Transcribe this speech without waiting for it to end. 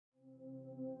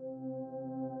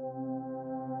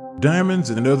Diamonds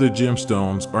and other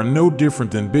gemstones are no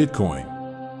different than Bitcoin.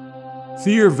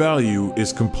 Their value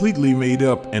is completely made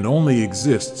up and only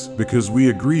exists because we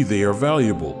agree they are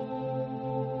valuable.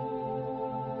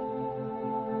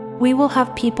 We will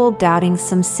have people doubting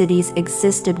some cities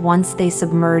existed once they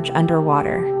submerge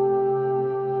underwater.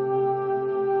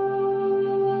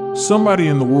 Somebody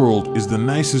in the world is the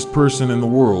nicest person in the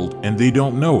world and they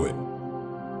don't know it.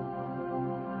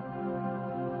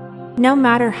 No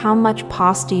matter how much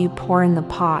pasta you pour in the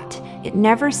pot, it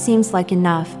never seems like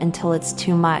enough until it's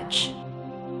too much.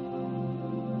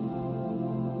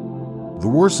 The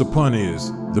worse a pun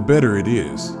is, the better it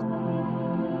is.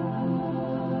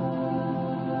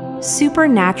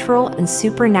 Supernatural and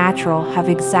supernatural have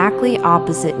exactly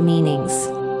opposite meanings.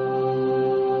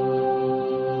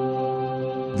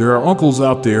 There are uncles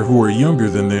out there who are younger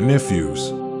than their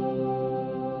nephews.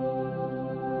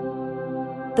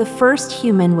 The first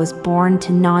human was born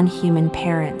to non-human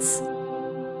parents.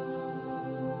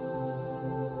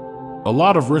 A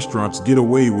lot of restaurants get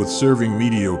away with serving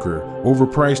mediocre,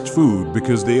 overpriced food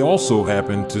because they also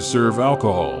happen to serve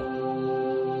alcohol.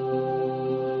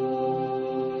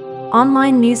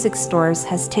 Online music stores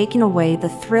has taken away the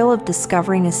thrill of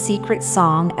discovering a secret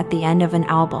song at the end of an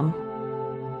album.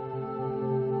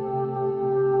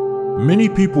 Many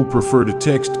people prefer to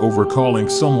text over calling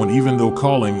someone even though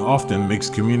calling often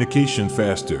makes communication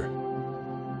faster.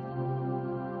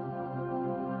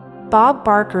 Bob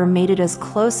Barker made it as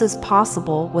close as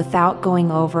possible without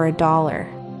going over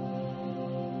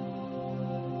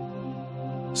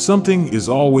 $1. Something is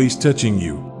always touching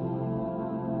you.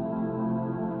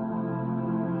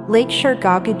 Lakeshore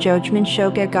Gagajojman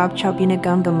Shoga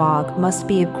Gagchabinagungamog must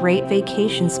be a great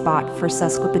vacation spot for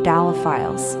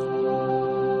sesquipedalophiles.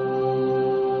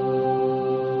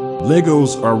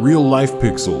 Legos are real-life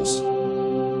pixels.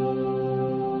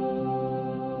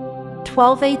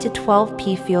 12A to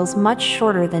 12P feels much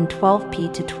shorter than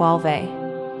 12P to 12A.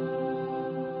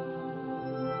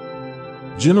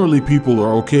 Generally, people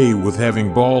are okay with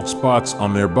having bald spots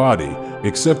on their body,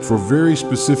 except for very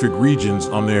specific regions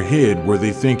on their head where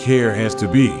they think hair has to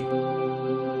be.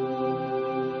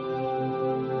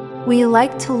 We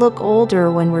like to look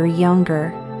older when we're younger,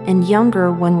 and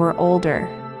younger when we're older.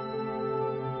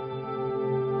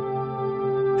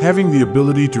 Having the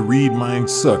ability to read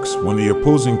minds sucks when the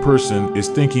opposing person is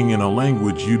thinking in a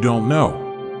language you don't know.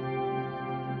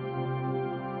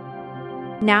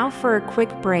 Now for a quick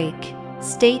break.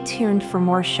 Stay tuned for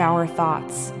more shower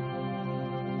thoughts.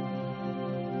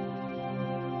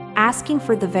 Asking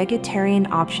for the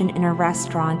vegetarian option in a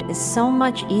restaurant is so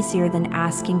much easier than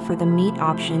asking for the meat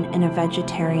option in a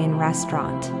vegetarian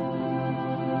restaurant.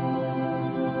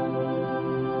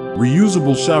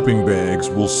 Reusable shopping bags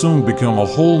will soon become a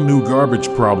whole new garbage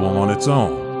problem on its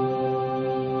own.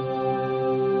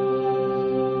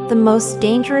 The most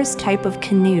dangerous type of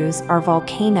canoes are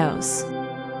volcanoes.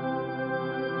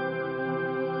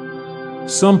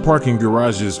 Some parking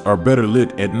garages are better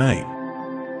lit at night.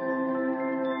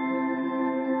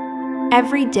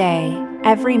 Every day,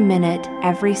 every minute,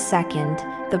 every second,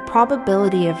 the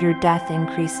probability of your death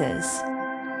increases.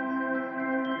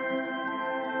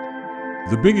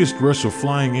 The biggest rush a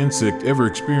flying insect ever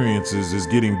experiences is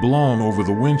getting blown over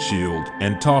the windshield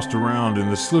and tossed around in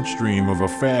the slipstream of a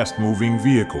fast-moving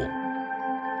vehicle.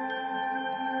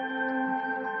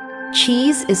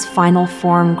 Cheese is final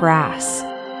form grass.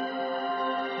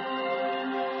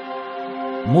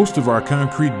 Most of our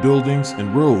concrete buildings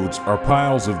and roads are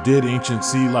piles of dead ancient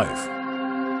sea life.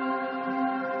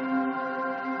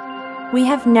 We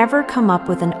have never come up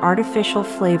with an artificial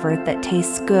flavor that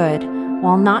tastes good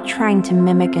while not trying to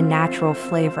mimic a natural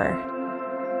flavor.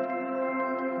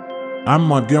 I'm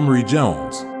Montgomery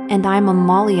Jones. And I'm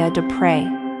Amalia Dupre.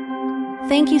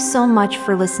 Thank you so much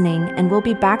for listening, and we'll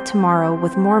be back tomorrow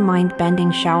with more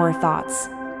mind-bending shower thoughts.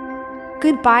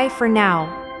 Goodbye for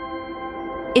now.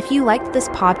 If you liked this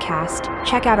podcast,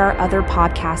 check out our other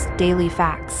podcast, Daily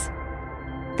Facts.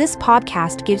 This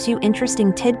podcast gives you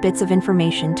interesting tidbits of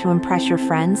information to impress your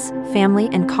friends, family,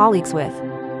 and colleagues with.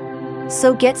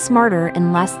 So get smarter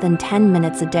in less than 10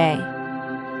 minutes a day.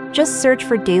 Just search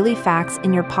for Daily Facts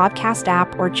in your podcast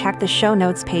app or check the show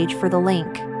notes page for the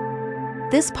link.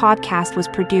 This podcast was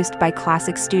produced by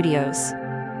Classic Studios.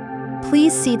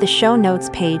 Please see the show notes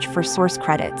page for source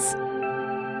credits.